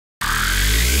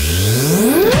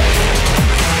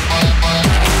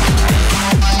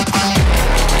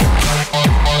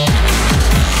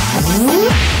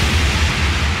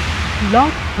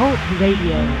Blog Talk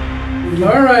Radio.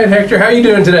 All right, Hector, how you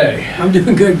doing today? I'm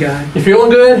doing good, guy. You feeling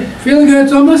good? Feeling good.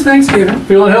 It's almost Thanksgiving.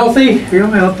 Feeling healthy?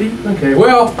 Feeling healthy. Okay,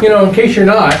 well, you know, in case you're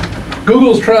not,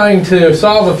 Google's trying to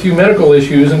solve a few medical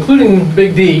issues, including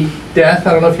Big D, death.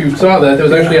 I don't know if you saw that. There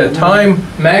was actually a Time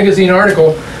magazine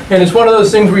article, and it's one of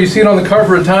those things where you see it on the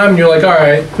cover of Time, and you're like, all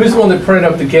right, who's the one that printed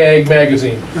up the gag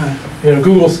magazine? Right. You know,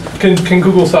 can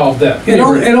Google solve death? It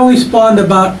only spawned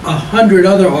about 100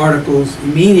 other articles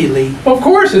immediately. Of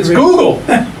course, it's Google.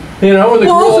 You know, when the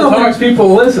Google talks,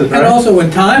 people listen. Right? And also,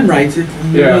 when Time writes it,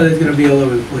 you know it's going to be all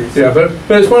over the place. Yeah, but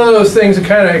it's one of those things that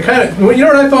kind of, you know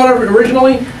what I thought of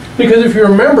originally? Because if you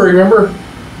remember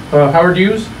Howard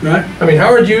Hughes? Right. I mean,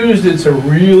 Howard Hughes did some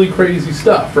really crazy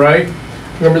stuff, right?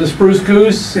 Remember the Spruce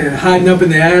Goose? Yeah, hiding up in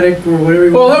the attic or whatever.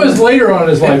 Well, that was later on in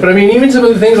his life, but I mean, even some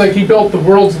of the things like he built the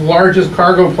world's largest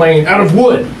cargo plane out of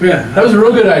wood. Yeah. That was a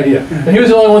real good idea. Yeah. And he was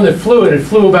the only one that flew it. It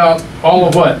flew about all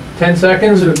of what, 10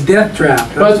 seconds? It was a death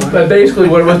trap. That's basically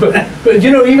what it was. But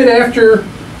you know, even after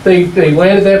they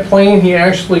landed that plane, he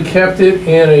actually kept it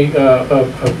in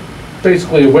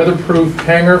basically a weatherproof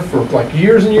hangar for like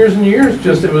years and years and years.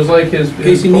 Just it was like his in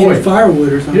case he needed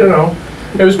firewood or something. You know.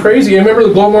 It was crazy. I remember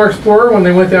the Glomar Explorer when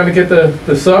they went down to get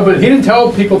the sub, but he didn't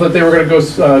tell people that they were going to go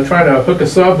trying to hook a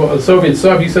Soviet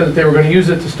sub. He said that they were going to use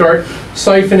it to start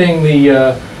siphoning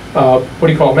the, what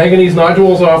do you call it, manganese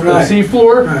nodules off the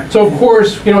seafloor. Right. So, of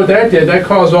course, you know what that did? That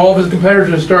caused all of his competitors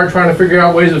to start trying to figure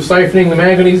out ways of siphoning the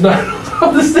manganese nodules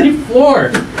off the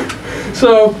seafloor.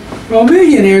 So... Well,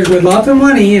 millionaires with lots of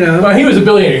money, you know. He was a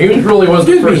billionaire. He really was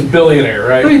the first billionaire,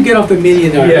 right? Let me get off the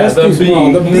millionaire. Yeah, that's too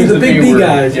small. The big B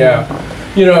guys. Yeah.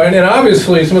 You know, and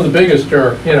obviously some of the biggest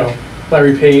are, you know,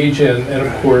 Larry Page and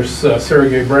of course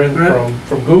Sergey Brin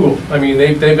from Google. I mean,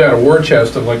 they've got a war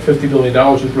chest of like $50 billion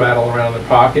just rattling around in their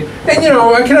pocket. And you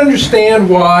know, I can understand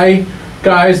why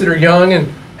guys that are young and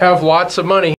have lots of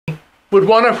money would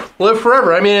want to live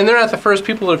forever. I mean, and they're not the first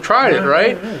people that have tried it,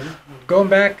 right? Going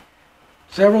back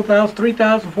several thousand,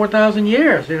 3,000, 4,000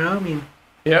 years, you know, I mean.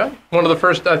 Yeah, one of the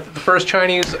first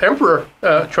Chinese emperor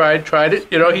tried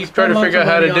it. You know, he tried to figure out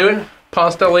how to do it.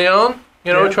 Ponce de Leon,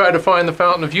 you know, tried to find the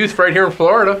fountain of youth right here in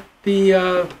Florida.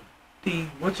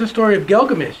 What's the story of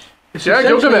Gilgamesh? It's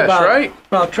Gilgamesh, right?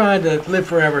 About trying to live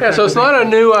forever. Yeah, so it's not a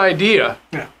new idea.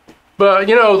 Yeah. But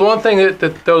you know, the one thing that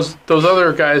those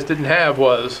other guys didn't have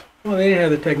was they didn't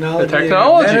have the technology. The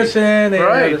technology, they medicine, they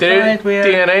right? They didn't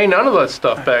DNA, none of that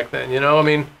stuff back then. You know, I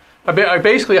mean,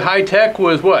 basically high tech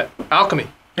was what? Alchemy.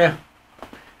 Yeah.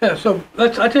 Yeah, so I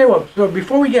tell you what, so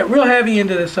before we get real heavy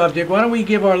into the subject, why don't we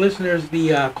give our listeners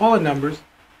the call-in numbers.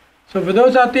 So for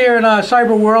those out there in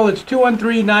cyber world, it's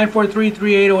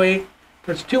 213-943-3808.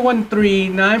 That's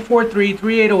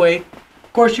 213-943-3808.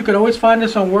 Of course, you can always find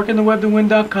us on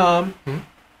workingthewebtowin.com,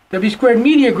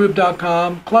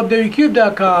 WSquaredMediaGroup.com,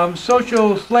 ClubWCube.com,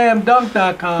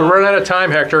 SocialSlamDunk.com. We're running out of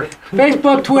time, Hector.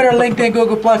 Facebook, Twitter, LinkedIn,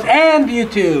 Google+, and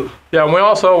YouTube. Yeah, and we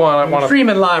also want to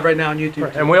streaming live right now on YouTube.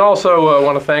 Right. And we also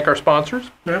want to thank our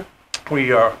sponsors. Yeah.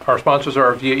 Our sponsors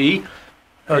are VE,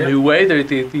 New Way,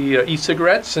 the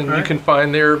e-cigarettes, and you can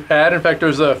find their ad. In fact,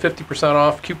 there's a 50%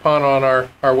 off coupon on our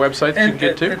website that you can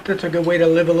get to. That's a good way to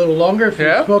live a little longer if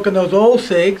you're smoking those old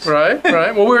cigs. Right.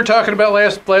 Well, we were talking about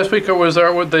last week.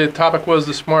 The topic was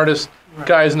the smartest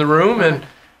guys in the room, and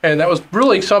that was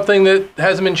really something that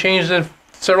hasn't been changed in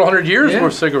several hundred years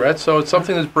with cigarettes. So it's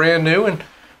something that's brand new, and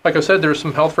like I said, there's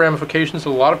some health ramifications. A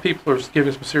lot of people are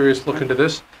giving some serious look into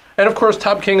this. And, of course,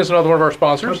 Tub King is another one of our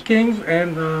sponsors. Tub Kings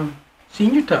and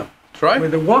Senior Tub. That's right.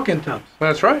 With the walk-in tubs.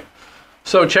 That's right.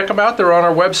 So check them out. They're on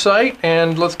our website.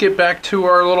 And let's get back to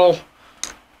our little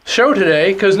show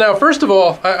today. Because now, first of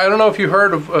all, I don't know if you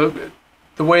heard of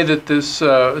the way that this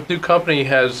new company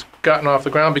has gotten off the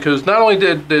ground, because not only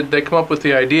did they come up with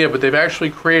the idea, but they've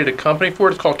actually created a company for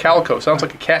it. It's called Calico. Sounds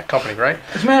like a cat company, right?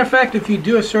 As a matter of fact, if you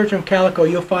do a search on Calico,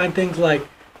 you'll find things like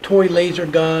toy laser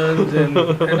guns and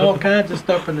all kinds of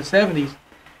stuff from the 70s.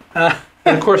 And,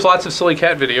 of course, lots of silly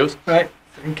cat videos. Right,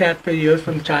 and cat videos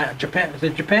from Japan. Is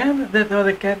it Japan that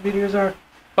the cat videos are?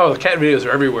 Oh, the cat videos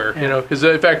are everywhere, you know, because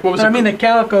in fact, what was it? I mean, the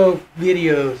Calico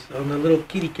videos on the little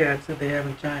kitty cats that they have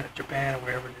in China, Japan, or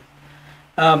wherever it is.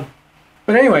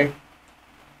 But anyway,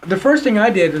 the first thing I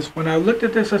did is when I looked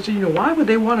at this, I said, you know, why would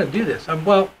they want to do this?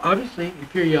 Well, obviously,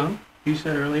 if you're young, you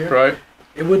said earlier, right?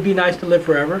 It would be nice to live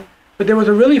forever. But there was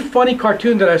a really funny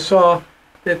cartoon that I saw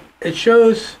that it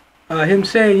shows him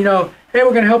saying, you know, hey,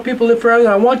 we're going to help people live forever.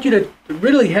 I want you to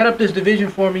really head up this division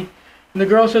for me. And the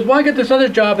girl says, well, I get this other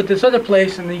job at this other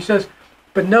place. And he says,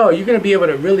 but no, you're going to be able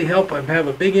to really help and have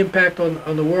a big impact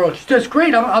on the world. She says,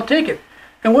 great, I'll take it.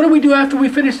 And what do we do after we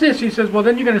finish this? He says, well,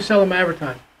 then you're going to sell them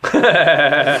advertising.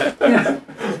 I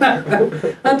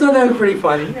thought that was pretty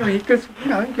funny. I mean, because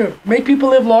you can make people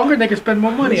live longer, and they can spend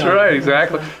more money on it. That's right,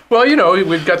 exactly. Well,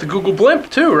 we've got the Google blimp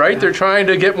too, right? They're trying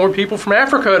to get more people from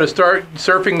Africa to start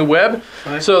surfing the web.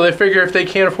 Right. So they figure if they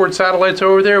can't afford satellites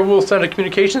over there, we'll send a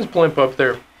communications blimp up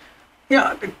there.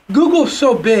 Yeah, Google's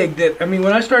so big that, I mean,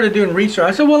 when I started doing research,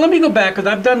 I said, well, let me go back, because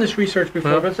I've done this research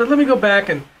before, but I said, let me go back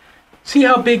and see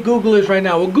how big Google is right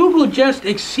now. Well, Google just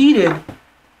exceeded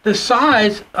the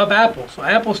size of Apple. So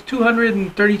Apple's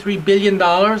 $233 billion,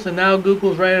 and now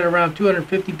Google's right at around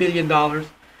 $250 billion.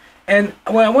 And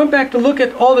when I went back to look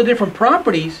at all the different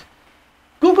properties,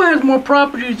 Google has more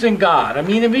properties than God. I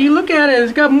mean, if you look at it,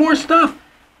 it's got more stuff.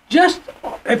 Just,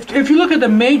 if you look at the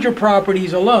major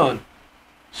properties alone,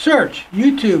 Search,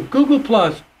 YouTube, Google+,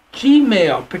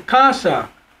 Gmail, Picasa,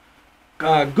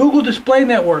 Google Display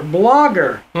Network,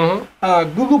 Blogger,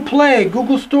 Google Play,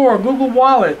 Google Store, Google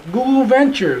Wallet, Google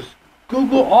Ventures,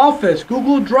 Google Office,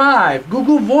 Google Drive,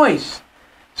 Google Voice,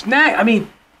 Snag. I mean,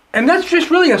 and that's just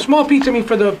really a small piece. I mean,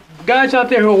 for the guys out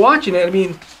there who are watching it, I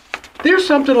mean, there's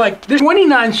something like, there's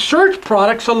 29 search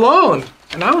products alone.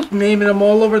 And I was naming them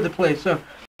all over the place. So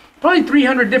probably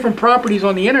 300 different properties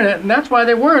on the internet, and that's why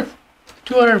they're worth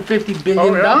 $250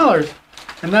 billion.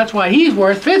 And that's why he's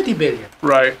worth $50 billion.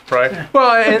 Right. Yeah.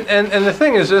 Well, and the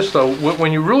thing is this, though,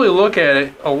 when you really look at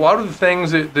it, a lot of the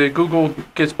things that Google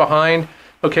gets behind,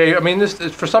 okay, I mean, this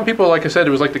for some people, like I said, it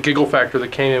was like the giggle factor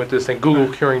that came in with this thing,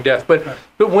 Google curing death. But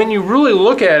when you really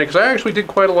look at it, because I actually did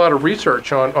quite a lot of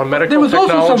research on medical technology. There was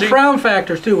also some frown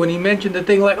factors, too, when he mentioned the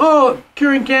thing like, oh,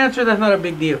 curing cancer, that's not a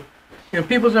big deal.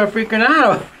 People start freaking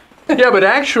out. Yeah, but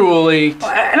actually... And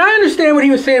I understand what he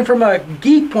was saying from a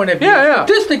geek point of view. Yeah.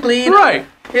 Statistically, right.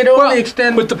 It only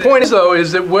extends... But the point is, though,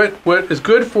 is that what is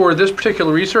good for this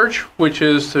particular research, which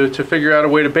is to figure out a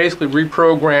way to basically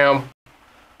reprogram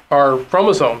our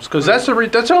chromosomes, because that's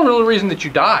the only reason that you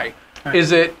die,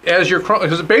 is that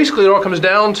because basically it all comes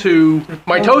down to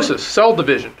mitosis, cell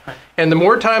division. And the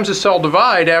more times the cell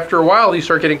divide, after a while, you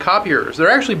start getting copy errors.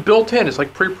 They're actually built in. It's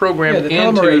like pre-programmed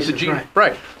into the gene.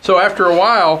 Right. So after a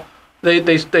while...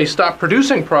 They stop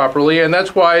producing properly, and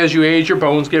that's why as you age, your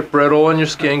bones get brittle and your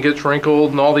skin gets wrinkled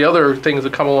and all the other things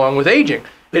that come along with aging.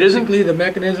 Basically, the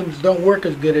mechanisms don't work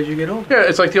as good as you get older. Yeah,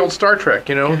 it's like the old Star Trek,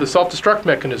 the self-destruct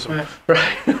mechanism.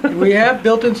 Right. We have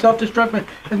built-in self-destruct.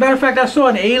 As a matter of fact, I saw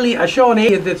a show on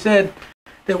aliens that said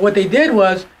that what they did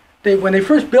was, when they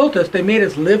first built us, they made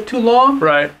us live too long.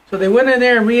 Right. So they went in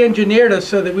there and re-engineered us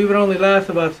so that we would only last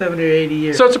about 70 or 80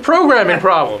 years. So it's a programming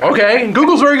problem, okay? And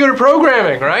Google's very good at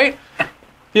programming, right?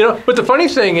 But the funny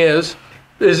thing is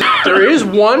there is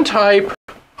one type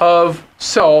of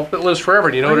cell that lives forever.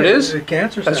 Do you know what it is? The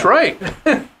cancer cell. That's right.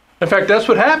 In fact, that's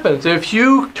what happens. If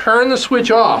you turn the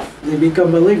switch off, they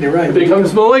become malignant, right? It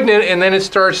becomes malignant, and then it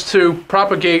starts to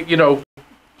propagate,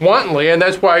 wantonly, and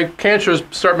that's why cancers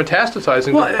start metastasizing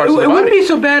to parts of the body. It wouldn't be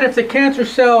so bad if the cancer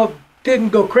cell didn't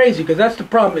go crazy, because that's the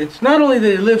problem. It's not only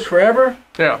that it lives forever,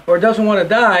 or it doesn't want to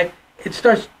die, it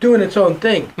starts doing its own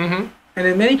thing. Mm-hmm. And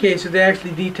in many cases, they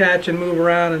actually detach and move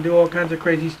around and do all kinds of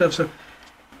crazy stuff. So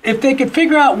if they could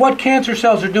figure out what cancer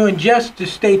cells are doing just to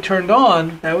stay turned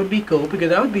on, that would be cool, because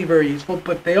that would be very useful.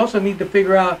 But they also need to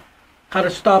figure out how to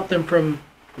stop them from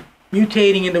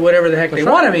mutating into whatever the heck they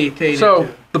want to mutate into. So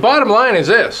the bottom line is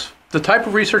this. The type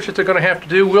of research that they're going to have to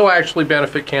do will actually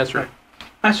benefit cancer.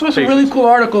 I saw some really cool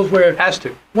articles where it has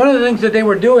to. One of the things that they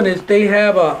were doing is they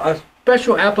have a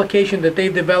special application that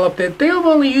they've developed that they've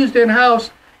only used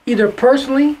in-house, either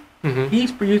personally,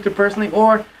 he's used it personally,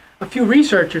 or a few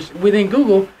researchers within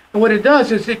Google. And what it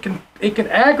does is it can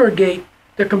aggregate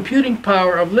the computing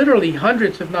power of literally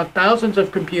hundreds, if not thousands,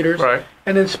 of computers,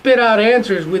 and then spit out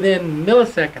answers within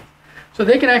milliseconds. So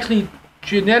they can actually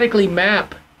genetically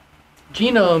map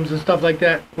genomes and stuff like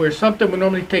that, where something would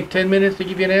normally take 10 minutes to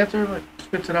give you an answer, like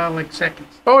spits it out in like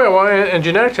seconds. Oh yeah, well, and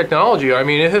genetic technology, I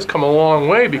mean, it has come a long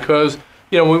way, because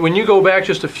when you go back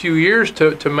just a few years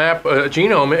to map a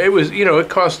genome, it was, it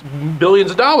cost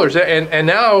billions of dollars, and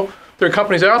now there are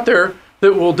companies out there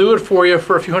that will do it for you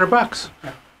for a few $100.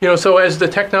 So as the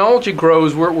technology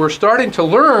grows, we're starting to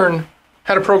learn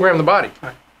how to program the body.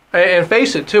 And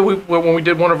face it, too, when we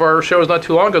did one of our shows not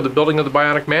too long ago, The Building of the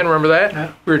Bionic Man, remember that?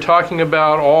 Yeah. We were talking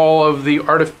about all of the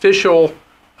artificial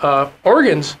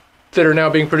organs that are now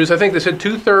being produced. I think they said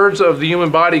 2/3 of the human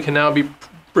body can now be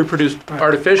reproduced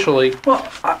artificially. Well,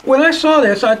 when I saw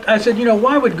this, I said,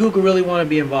 why would Google really want to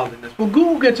be involved in this? Well,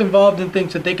 Google gets involved in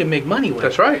things that they can make money with.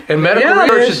 That's right. And medical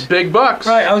research is big bucks.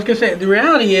 Right. I was going to say, the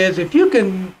reality is, if you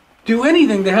can do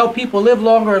anything to help people live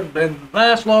longer and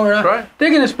last longer, Right.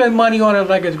 they're going to spend money on it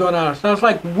like it's going out. So it's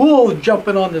like wolves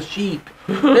jumping on the sheep.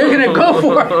 They're going to go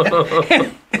for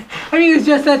it. I mean, it's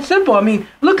just that simple. I mean,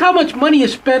 look how much money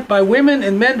is spent by women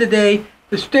and men today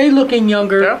to stay looking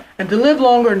younger Yeah. and to live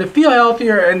longer and to feel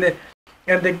healthier and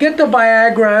to get the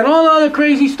Viagra and all the other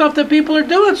crazy stuff that people are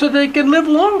doing so they can live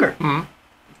longer. Mhm.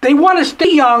 They want to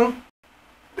stay young.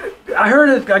 I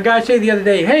heard a guy say the other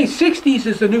day, hey, 60s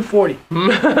is the new 40s.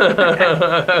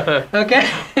 Okay?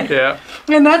 Yeah.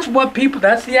 And that's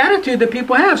the attitude that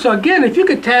people have. So again, if you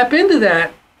could tap into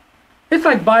that, it's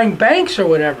like buying banks or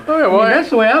whatever. Oh, yeah, well, that's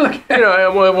the way I look at it. You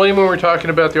know, well, even when we're talking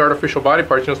about the artificial body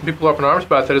parts, you know, some people are up in arms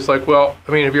about that. It's like, well,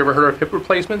 I mean, have you ever heard of hip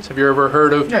replacements? Have you ever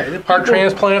heard of heart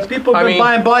transplants? People have been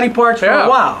buying body parts for a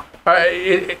while.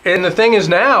 And the thing is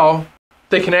now,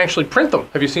 they can actually print them.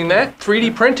 Have you seen that?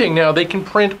 3D printing now, they can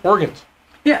print organs.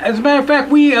 Yeah, as a matter of fact,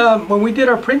 we when we did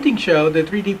our printing show, the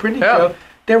 3D printing show,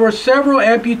 there were several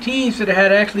amputees that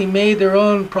had actually made their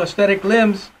own prosthetic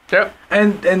limbs. Yep.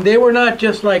 And they were not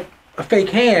just like a fake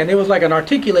hand. It was like an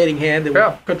articulating hand that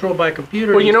was controlled by a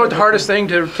computer. Well, you know what the hardest thing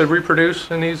to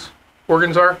reproduce in these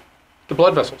organs are? The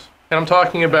blood vessels. And I'm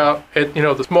talking about at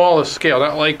the smallest scale,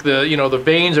 not like the the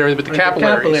veins or anything, but the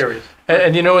capillaries.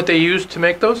 And you know what they use to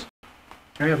make those?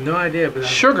 I have no idea. But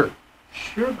sugar.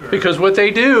 Sugar. Because what they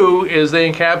do is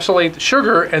they encapsulate the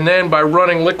sugar, and then by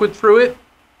running liquid through it,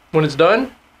 when it's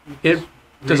done, it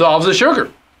dissolves the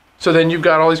sugar. So then you've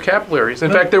got all these capillaries.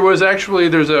 In fact, there's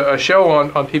a show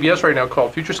on PBS right now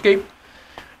called Futurescape.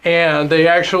 And they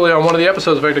actually, on one of the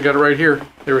episodes, in fact, I got it right here,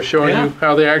 they were showing you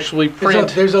how they actually print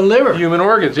there's a liver. Human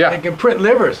organs. Yeah. They can print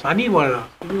livers. I need one of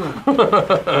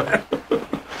those.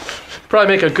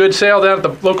 Probably make a good sale down at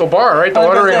the local bar, right? The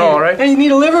watering hole, right? Hey, you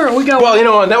need a liver? We got one.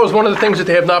 And that was one of the things that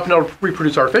they have not been able to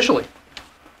reproduce artificially.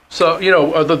 So,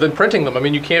 other than printing them, I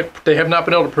mean, they have not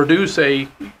been able to produce a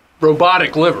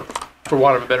robotic liver, for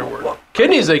want of a better word.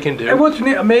 Kidneys they can do. And what's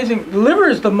amazing, the liver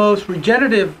is the most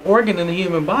regenerative organ in the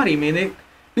human body. I mean,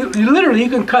 you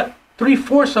can cut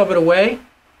 3/4 of it away,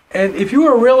 and if you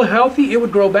were real healthy, it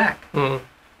would grow back.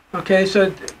 Mm-hmm. Okay, so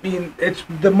I mean, it's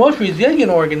the most resilient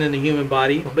organ in the human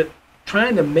body, but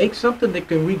trying to make something that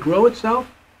can regrow itself,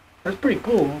 that's pretty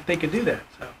cool if they could do that.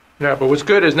 So. Yeah, but what's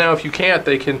good is now if you can't,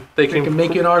 they can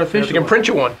make you an artificial. They can print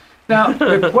you one. Now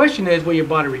the question is, will your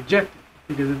body reject it?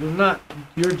 Because if it's not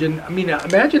your I mean,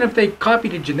 imagine if they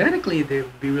copied it genetically, they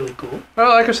would be really cool. Well,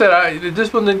 like I said, this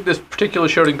particular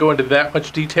show didn't go into that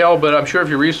much detail, but I'm sure if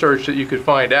you researched it, you could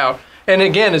find out. And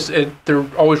again, they're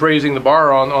always raising the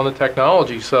bar on the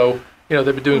technology. So they've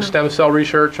been doing stem cell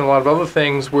research and a lot of other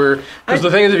things because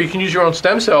the thing is, if you can use your own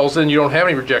stem cells, then you don't have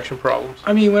any rejection problems.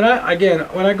 I mean, when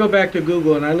I go back to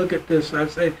Google and I look at this, I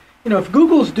say, if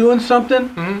Google's doing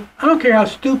something, I don't care how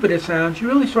stupid it sounds, you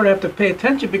really sort of have to pay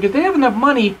attention because they have enough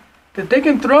money that they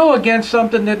can throw against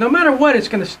something that no matter what, it's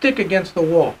going to stick against the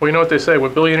wall. Well, you know what they say,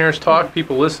 when billionaires talk,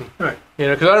 people listen. Right.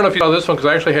 Because I don't know if you saw this one, because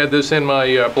I actually had this in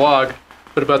my blog,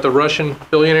 but about the Russian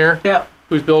billionaire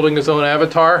who's building his own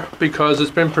avatar, because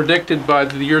it's been predicted by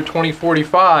the year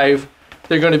 2045,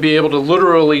 they're going to be able to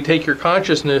literally take your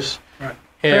consciousness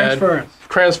and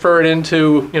transfer it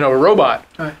into a robot.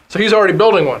 Right. So he's already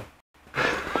building one.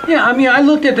 Yeah, I mean, I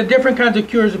looked at the different kinds of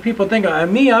cures that people think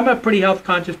of. Me, I'm a pretty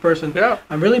health-conscious person. Yeah.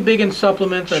 I'm really big in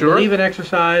supplements. I believe in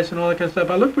exercise and all that kind of stuff.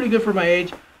 I look pretty good for my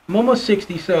age. I'm almost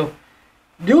 60, so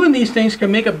doing these things can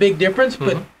make a big difference.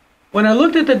 But when I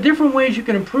looked at the different ways you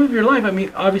can improve your life, I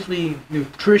mean, obviously,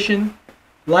 nutrition,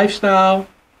 lifestyle,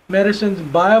 medicines,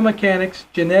 biomechanics,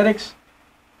 genetics,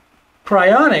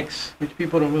 cryonics, which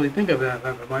people don't really think of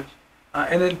that much.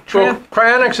 And then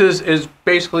cryonics is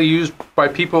basically used by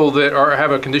people that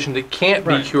have a condition that can't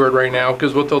be cured right now,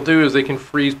 because what they'll do is they can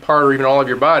freeze part or even all of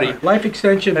your body. Right. Life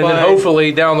extension. And then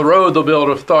hopefully down the road they'll be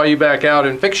able to thaw you back out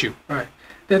and fix you. Right.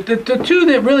 The two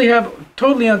that really have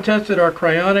totally untested are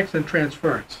cryonics and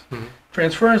transference.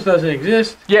 Transference doesn't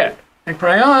exist. Yeah. And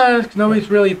cryonics, nobody's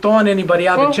really thawing anybody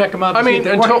out to check them out. I mean,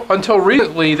 until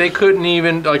recently, they couldn't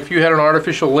even, like if you had an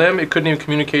artificial limb, it couldn't even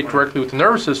communicate directly with the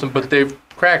nervous system, but they've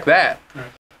cracked that. Right.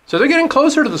 So they're getting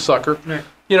closer to the sucker. Right.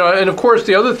 And of course,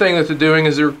 the other thing that they're doing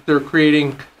is they're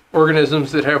creating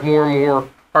organisms that have more and more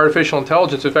artificial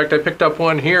intelligence. In fact, I picked up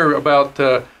one here about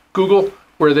Google,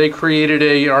 where they created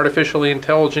an artificially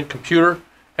intelligent computer,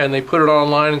 and they put it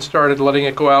online and started letting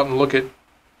it go out and look at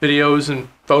videos and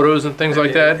photos and things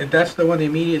like that. And that's the one that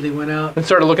immediately went out. And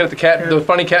started looking at the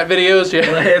funny cat videos.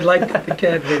 Yeah. I liked the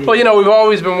cat videos. Well, we've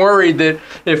always been worried that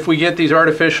if we get these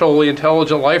artificially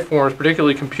intelligent life forms,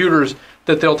 particularly computers,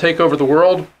 that they'll take over the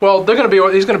world. Well, he's going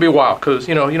to be a while, because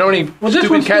you know how many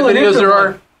stupid cat videos there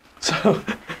are. So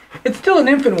It's still an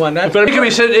infant one. But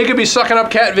it could be sucking up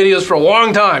cat videos for a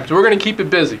long time, so we're going to keep it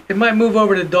busy. It might move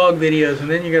over to dog videos, and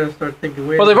then you're going to start thinking,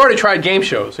 wait. Well, they've already tried game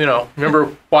shows, you know.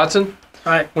 Remember Watson?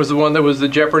 Right. Was the one that was the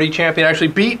Jeopardy champion, actually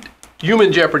beat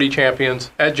human Jeopardy champions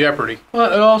at Jeopardy.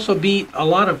 Well, it also beat a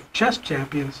lot of chess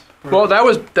champions. Well, that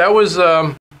was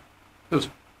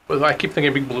I keep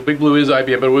thinking Big Blue. Big Blue is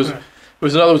IBM, but it was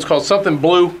another. It was called something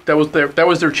Blue. That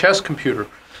was their chess computer.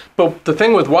 But the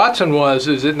thing with Watson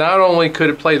is it not only could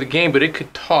it play the game, but it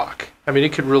could talk. I mean,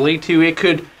 it could relate to you. It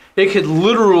could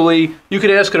literally, you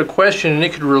could ask it a question and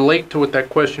it could relate to what that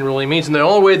question really means. And the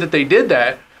only way that they did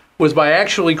that was by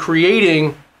actually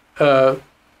creating a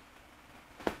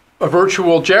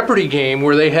virtual Jeopardy game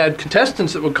where they had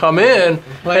contestants that would come in,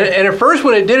 and at first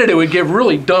when it did it, it would give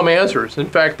really dumb answers. In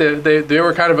fact, they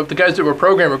were kind of, the guys that were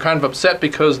programming were kind of upset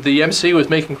because the MC was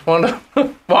making fun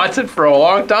of Watson for a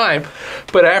long time.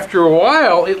 But after a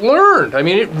while, it learned. I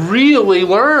mean, it really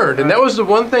learned. And that was the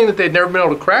one thing that they'd never been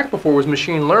able to crack before was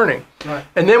machine learning. Right.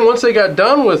 And then once they got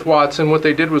done with Watson, what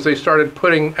they did was they started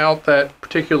putting out that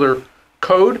particular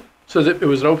code so that it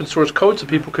was an open source code so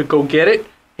people could go get it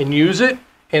and use it.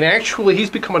 And actually, he's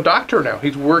become a doctor now.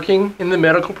 He's working in the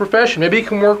medical profession. Maybe he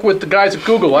can work with the guys at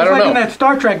Google. I don't know. It's like in that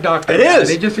Star Trek doctor. It is.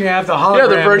 They just have the hologram. Yeah,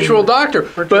 the virtual doctor.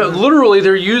 But literally,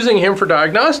 they're using him for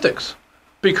diagnostics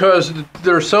because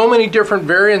there are so many different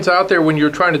variants out there when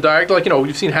you're trying to diagnose. Like, you know,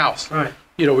 you've seen House. Right.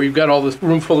 You know, we've got all this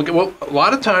room full of... Well, a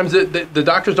lot of times, the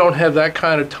doctors don't have that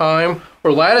kind of time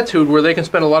or latitude where they can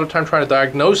spend a lot of time trying to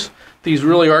diagnose these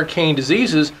really arcane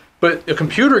diseases. But a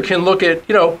computer can look at,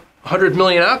 100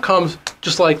 million outcomes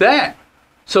just like that.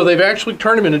 So they've actually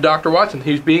turned him into Dr. Watson.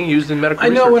 He's being used in medical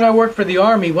research. I know when I worked for the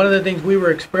Army, one of the things we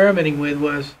were experimenting with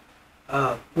was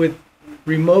with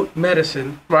remote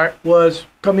medicine. Right. Was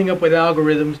coming up with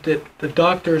algorithms that the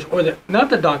doctors, or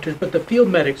not the doctors, but the field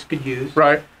medics could use.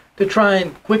 Right. To try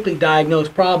and quickly diagnose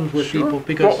problems with people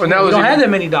because we don't have that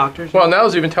many doctors. Well, now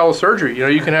there's even telesurgery.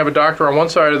 You can have a doctor on one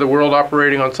side of the world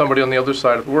operating on somebody on the other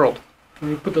side of the world. And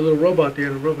you put the little robot there,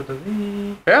 and the robot does.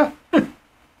 Yeah.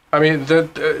 I mean,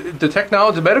 the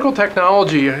technology, the medical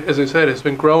technology, as I said, has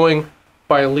been growing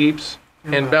by leaps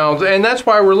and bounds, and that's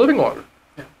why we're living longer.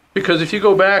 Yeah. Because if you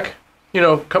go back,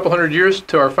 a couple hundred years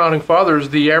to our founding fathers,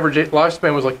 the average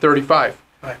lifespan was like 35.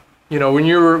 Right. When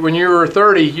you were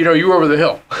 30, you were over the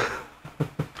hill.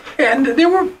 And there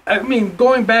were,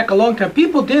 going back a long time,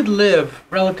 people did live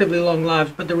relatively long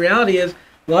lives, but the reality is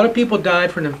a lot of people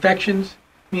died from infections.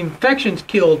 Infections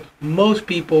killed most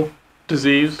people.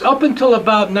 Disease. Up until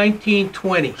about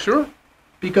 1920. Sure.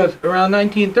 Because around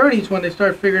 1930s when they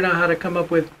started figuring out how to come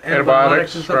up with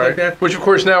antibiotics and stuff like that. Which of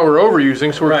course now we're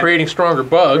overusing, so we're creating stronger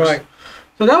bugs. Right.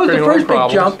 So that was the first big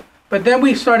jump. But then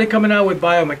we started coming out with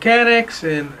biomechanics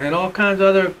and all kinds of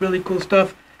other really cool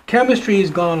stuff. Chemistry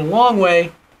has gone a long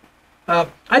way. I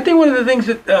think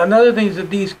another thing that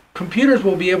these computers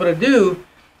will be able to do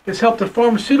is help the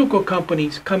pharmaceutical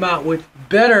companies come out with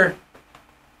better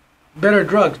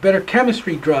drugs, better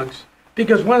chemistry drugs.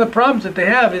 Because one of the problems that they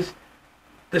have is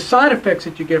the side effects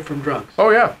that you get from drugs.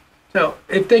 Oh, yeah. So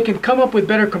if they can come up with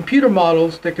better computer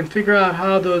models that can figure out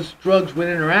how those drugs would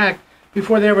interact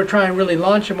before they ever try and really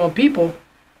launch them on people,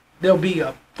 they'll be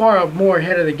far more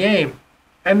ahead of the game.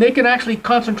 And they can actually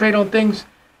concentrate on things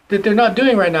that they're not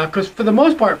doing right now. Because for the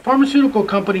most part, pharmaceutical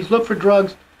companies look for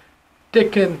drugs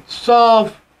that can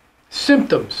solve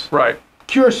symptoms. Right.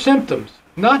 Cure symptoms.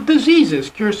 Not diseases,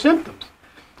 cure symptoms.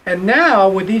 And now,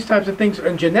 with these types of things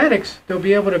in genetics, they'll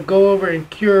be able to go over and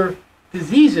cure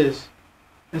diseases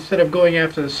instead of going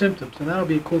after the symptoms. And that'll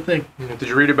be a cool thing. Did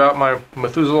you read about my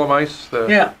Methuselah mice?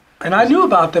 Yeah, and I knew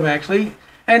about them, actually.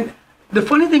 And the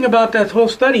funny thing about that whole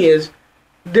study is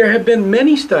there have been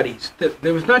many studies.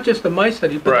 There was not just the mice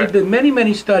studies, but there have been many,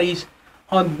 many studies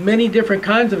on many different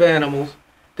kinds of animals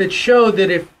that show that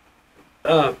if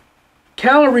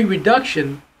calorie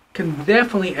reduction can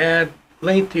definitely add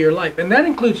length to your life. And that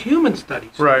includes human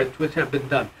studies, which have been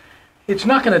done. It's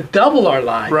not going to double our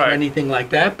lives or anything like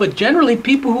that, but generally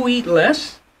people who eat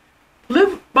less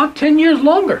live about 10 years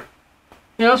longer.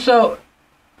 So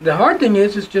the hard thing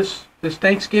is just this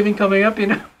Thanksgiving coming up,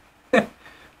 I'm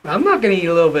not going to eat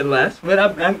a little bit less, but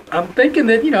I'm thinking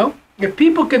that, if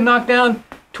people can knock down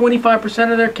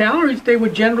 25% of their calories, they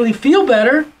would generally feel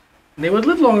better. And they would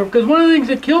live longer, because one of the things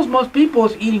that kills most people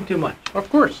is eating too much. Of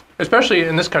course, especially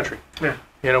in this country. Yeah.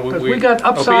 We got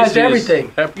upsized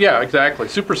everything. Yeah, exactly.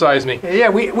 Supersize me. Yeah,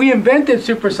 we invented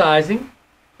supersizing.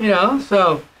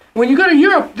 So when you go to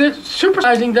Europe,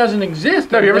 supersizing doesn't exist.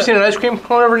 No, have you ever seen an ice cream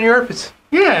cone over in Europe? It's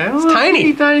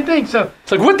tiny. Tiny thing. So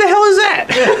it's like, what the hell is that?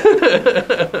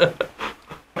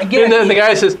 Again, and then the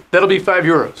guy says, that'll be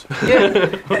 €5.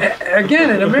 Yeah. Again,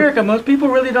 in America, most people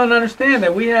really don't understand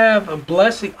that we have a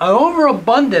blessing, an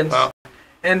overabundance, Wow.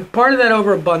 and part of that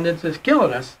overabundance is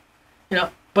killing us. You know,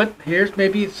 but here's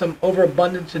maybe some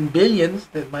overabundance in billions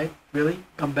that might really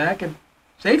come back and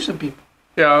save some people.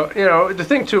 Yeah, you know, the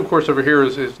thing too, of course, over here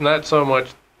is not so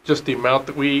much just the amount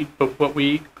that we eat, but what we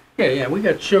eat. Yeah, we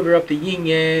got sugar up the yin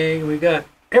yang. We got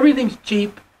everything's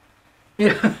cheap.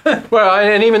 Yeah. Well,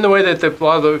 and even the way that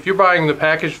if you're buying the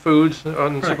packaged foods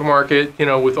on the supermarket, you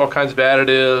know, with all kinds of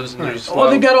additives.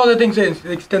 And They got all the things that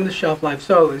extend the shelf life.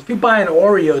 So if you buy an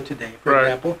Oreo today, for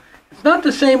example, it's not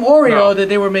the same Oreo that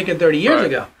they were making 30 years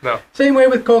ago. No. Same way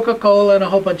with Coca-Cola and a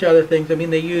whole bunch of other things. I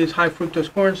mean, they use high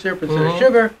fructose corn syrup instead of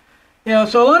sugar. You know,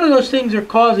 so a lot of those things are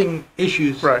causing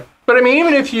issues. Right. But I mean,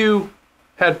 even if you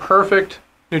had perfect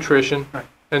nutrition,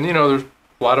 and you know, there's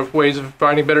a lot of ways of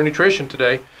finding better nutrition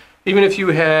today. Even if you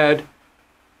had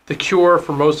the cure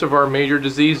for most of our major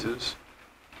diseases,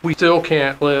 we still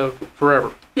can't live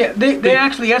forever. Yeah, they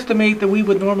actually estimate that we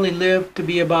would normally live to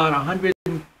be about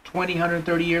 120,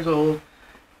 130 years old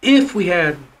if we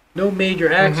had no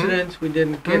major accidents, we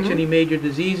didn't catch any major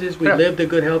diseases, we lived a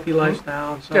good, healthy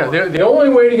lifestyle. And so on. The only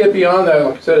way to get beyond that,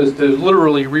 like I said, is to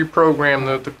literally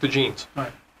reprogram the genes.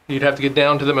 Right. You'd have to get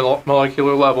down to the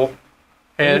molecular level.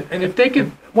 And if they could,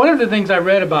 one of the things I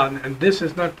read about, and this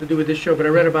has nothing to do with this show, but I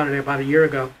read about it about a year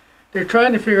ago, they're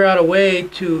trying to figure out a way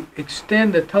to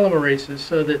extend the telomerases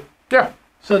so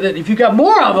that if you got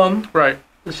more of them,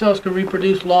 the cells can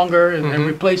reproduce longer and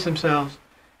replace themselves.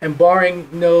 And barring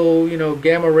no,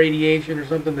 gamma radiation or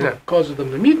something that causes them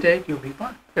to mutate, you'll be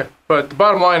fine. Yeah, but the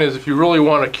bottom line is, if you really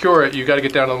want to cure it, you got to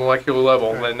get down to the molecular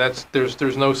level, and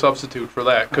there's no substitute for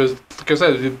that, because like I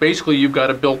said, basically you've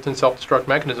got a built-in self-destruct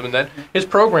mechanism, and that is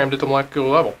programmed at the molecular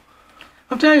level.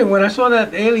 I'll tell you, when I saw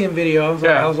that alien video,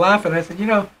 I was laughing. I said,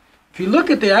 if you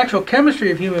look at the actual chemistry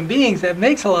of human beings, that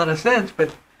makes a lot of sense.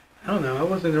 But I don't know, I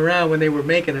wasn't around when they were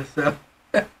making us, so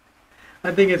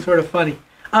I think it's sort of funny.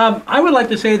 I would like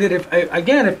to say that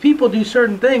if people do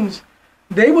certain things,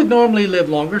 they would normally live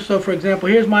longer. So, for example,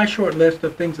 here's my short list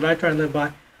of things that I try and live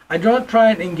by. I don't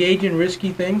try and engage in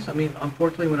risky things. I mean,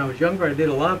 unfortunately, when I was younger, I did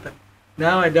a lot, but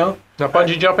now I don't. Not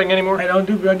bungee jumping anymore? I don't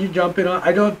do bungee jumping.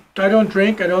 I don't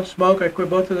drink. I don't smoke. I quit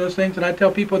both of those things. And I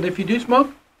tell people that if you do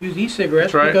smoke, use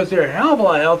e-cigarettes because they're a hell of a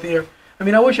lot healthier. I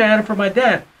mean, I wish I had them for my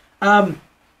dad.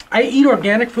 I eat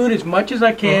organic food as much as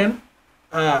I can.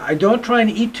 I don't try and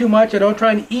eat too much. I don't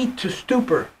try and eat to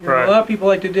stupor. A lot of people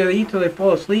like to do eat till they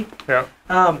fall asleep. Yeah.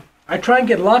 I try and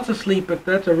get lots of sleep, but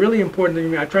that's a really important thing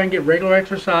to me. I try and get regular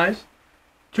exercise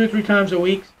 2 or 3 times a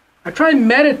week. I try and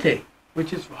meditate,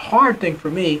 which is a hard thing for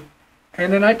me.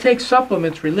 And then I take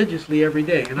supplements religiously every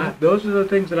day. And those are the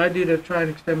things that I do to try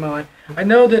and extend my life. I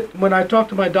know that when I talk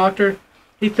to my doctor,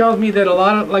 he tells me that a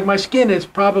lot of, like my skin is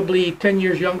probably 10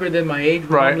 years younger than my age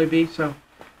would normally be. So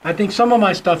I think some of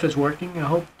my stuff is working. I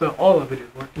hope that all of it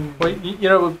is working.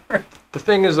 Well, the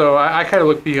thing is, though, I kind of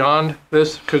look beyond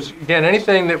this because, again,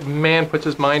 anything that man puts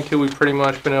his mind to, we've pretty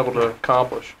much been able to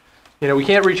accomplish. We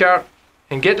can't reach out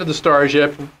and get to the stars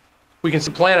yet. We can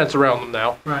see planets around them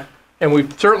now. Right. And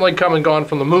we've certainly come and gone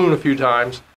from the moon a few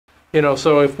times.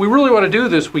 So if we really want to do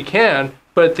this, we can.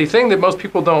 But the thing that most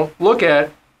people don't look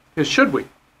at is should we?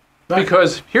 Right.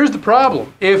 Because here's the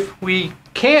problem. If we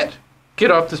can't get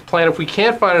off this planet, if we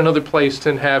can't find another place to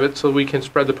inhabit so we can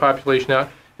spread the population out,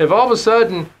 if all of a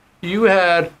sudden you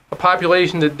had a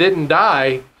population that didn't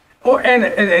die,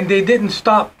 and they didn't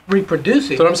stop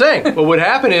reproducing. That's what I'm saying. What would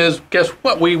happen is, guess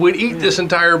what? We would eat this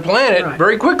entire planet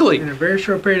very quickly. In a very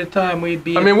short period of time, we'd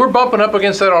be... I mean, we're bumping up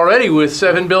against that already with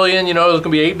 7 billion. There's going to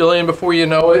be 8 billion before you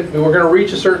know it. And we're going to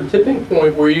reach a certain tipping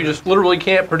point where you just literally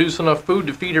can't produce enough food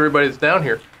to feed everybody that's down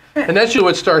here. And that's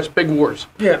what starts big wars.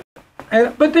 Yeah.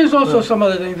 But there's also some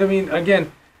other things. I mean,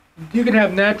 again, you can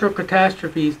have natural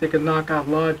catastrophes that can knock out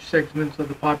large segments of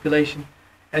the population.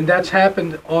 And that's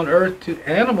happened on Earth to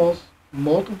animals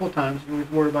multiple times. We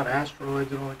worry about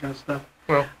asteroids and all that kind of stuff.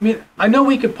 Well, I mean, I know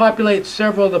we could populate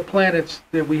several of the planets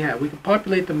that we have. We can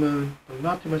populate the moon with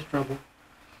not too much trouble.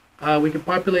 We can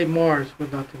populate Mars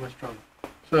with not too much trouble.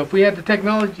 So if we had the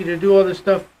technology to do all this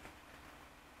stuff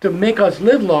to make us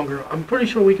live longer, I'm pretty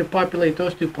sure we could populate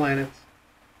those 2 planets.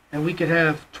 And we could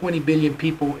have 20 billion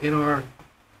people in our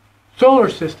solar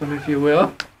system, if you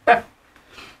will.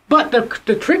 But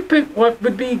the trick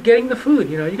would be getting the food.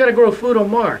 You got to grow food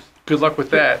on Mars. Good luck with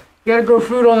that. You got to grow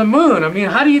food on the moon. I mean,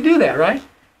 how do you do that, right?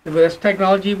 That's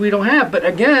technology we don't have. But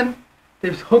again,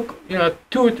 they hook 2,000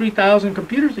 or 3,000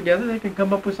 computers together. They can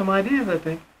come up with some ideas, I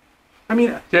think. I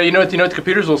mean, yeah, you know what the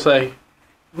computers will say?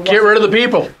 Get rid of the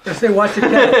people. I say watch the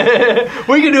cat.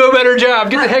 We can do a better job.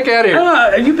 Get the heck out of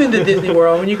here. You've been to Disney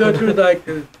World. When you go through like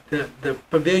the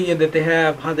pavilion that they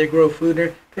have, how they grow food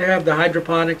there, they have the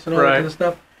hydroponics and all that kind of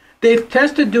stuff. They've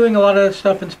tested doing a lot of that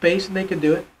stuff in space, and they can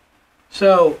do it.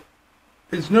 So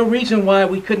there's no reason why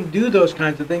we couldn't do those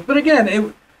kinds of things. But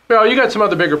again, well, you got some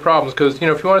other bigger problems because, you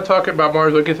know, if you want to talk about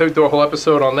Mars, we can do a whole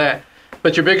episode on that.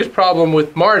 But your biggest problem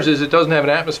with Mars is it doesn't have an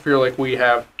atmosphere like we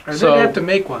have. So they have to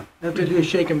make one. They have to do a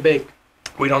shake and bake.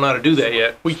 We don't know how to do that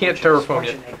yet. We can't terraform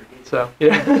yet. So,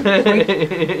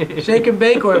 yeah. Shake and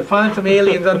bake or find some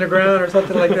aliens underground or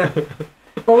something like that.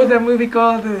 What was that movie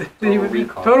called? Total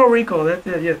Recall. Total Recall. That's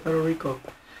it. Yeah, Total Recall.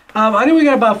 I think we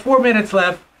got about 4 minutes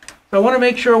left. So I want to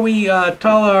make sure we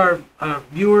tell our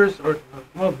viewers, or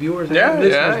viewers and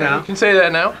listeners now. You can say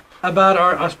that now. About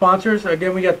our sponsors.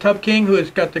 Again, we got Tub King, who has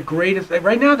got the greatest.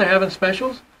 Right now, they're having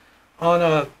specials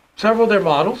on several of their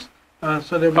models.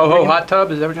 So they're hot tub.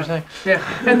 Is that what you're saying? Yeah,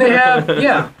 and they have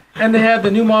and they have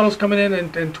the new models coming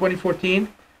in 2014.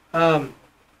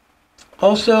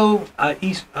 Also,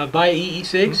 buy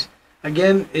e-cigs.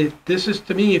 Again, this is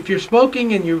to me, if you're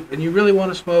smoking and you really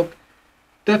want to smoke,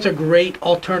 that's a great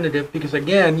alternative because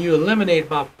again, you eliminate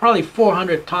about probably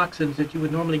 400 toxins that you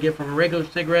would normally get from a regular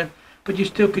cigarette, but you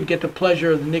still could get the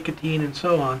pleasure of the nicotine and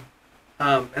so on.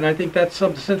 And I think that's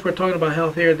something. Since we're talking about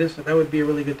health here, that would be a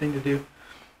really good thing to do.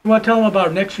 You want to tell them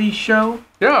about next week's show?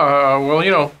 Yeah. Well,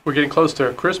 you know, we're getting close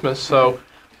to Christmas, so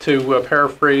to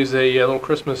paraphrase a little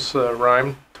Christmas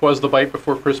rhyme, "'Twas the bite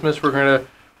before Christmas." We're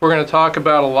gonna talk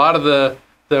about a lot of the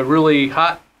really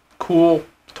hot, cool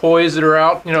toys that are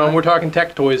out. You know, and we're talking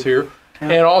tech toys here,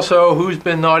 and also who's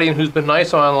been naughty and who's been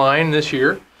nice online this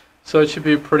year. So it should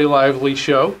be a pretty lively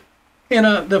show.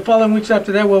 And the following weeks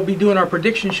after that, we'll be doing our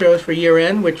prediction shows for year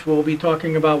end, which we'll be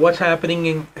talking about what's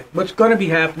happening what's going to be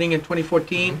happening in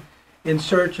 2014 in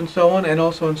search and so on, and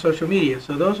also on social media.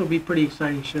 So those will be pretty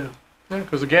exciting shows. Yeah,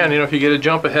 because again, you know, if you get a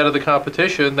jump ahead of the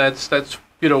competition, that's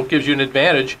you know, gives you an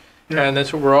advantage, and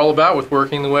that's what we're all about with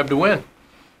working the web to win.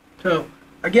 So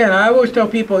again, I always tell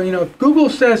people, you know, if Google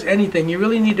says anything, you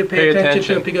really need to pay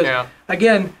attention to it because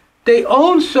again, they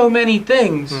own so many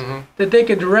things that they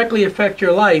can directly affect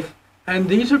your life. And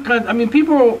these are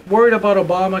people are worried about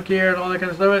Obamacare and all that kind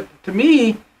of stuff. To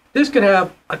me, this could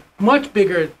have a much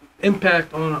bigger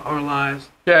impact on our lives.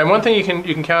 Yeah, and one thing you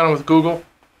can count on with Google,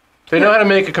 they know how to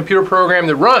make a computer program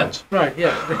that runs. Right,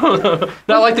 yeah.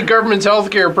 Not like the government's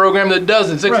healthcare program that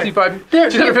doesn't.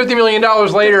 $650 million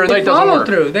later, and that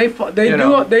doesn't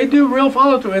work. They do real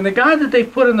follow through. And the guy that they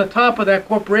put in the top of that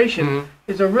corporation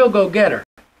is a real go-getter.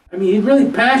 I mean, he's really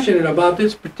passionate about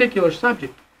this particular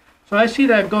subject. So I see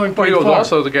that going pretty far. He was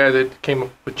also the guy that came up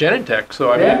with Genentech.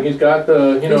 So I mean, he's got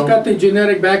the he's got the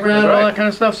genetic background and all that kind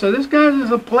of stuff. So this guy is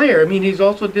a player. I mean, he's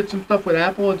also did some stuff with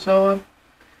Apple and so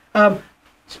on.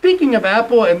 Speaking of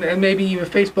Apple and maybe even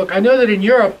Facebook, I know that in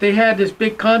Europe they had this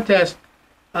big contest,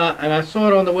 and I saw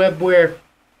it on the web where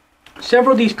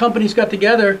several of these companies got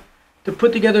together to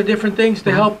put together different things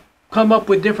to help come up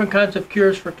with different kinds of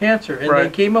cures for cancer, and they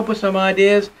came up with some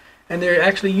ideas. And they're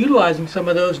actually utilizing some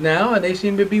of those now, and they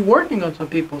seem to be working on some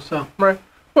people. So Well,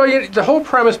 the whole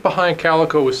premise behind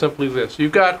Calico was simply this: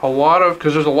 you've got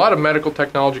because there's a lot of medical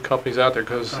technology companies out there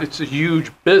because it's a huge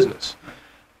business.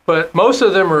 But most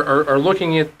of them are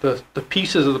looking at the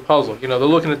pieces of the puzzle. You know, they're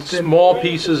looking at small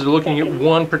pieces. They're looking at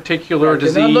one particular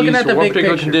disease or one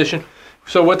particular condition.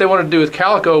 So what they wanted to do with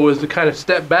Calico was to kind of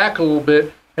step back a little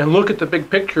bit and look at the big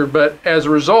picture, but as a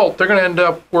result, they're going to end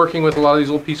up working with a lot of these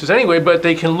little pieces anyway, but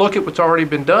they can look at what's already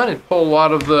been done and pull a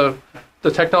lot of the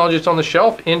technology that's on the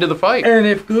shelf into the fight. And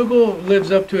if Google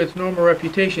lives up to its normal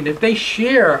reputation, if they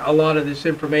share a lot of this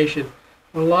information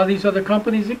with a lot of these other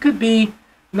companies, it could be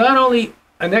not only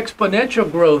an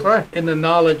exponential growth in the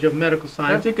knowledge of medical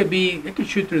science, it could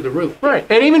shoot through the roof. Right.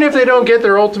 And even if they don't get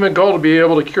their ultimate goal to be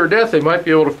able to cure death, they might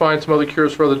be able to find some other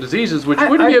cures for other diseases, which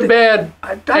wouldn't be a bad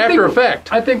after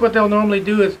effect. I think what they'll normally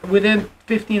do is within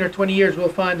 15 or 20 years, we'll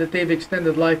find that they've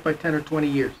extended life by 10 or 20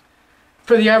 years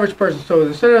for the average person. So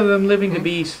instead of them living to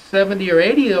be 70 or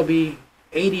 80, they'll be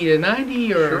 80 to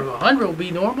 90 or 100 will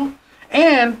be normal.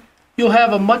 And you'll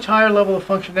have a much higher level of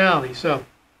functionality. So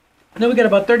and then we got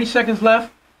about 30 seconds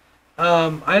left.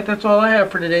 That's all I have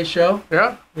for today's show.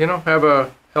 Yeah, have a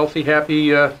healthy,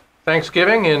 happy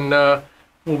Thanksgiving, and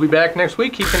we'll be back next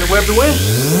week keeping the web to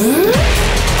win.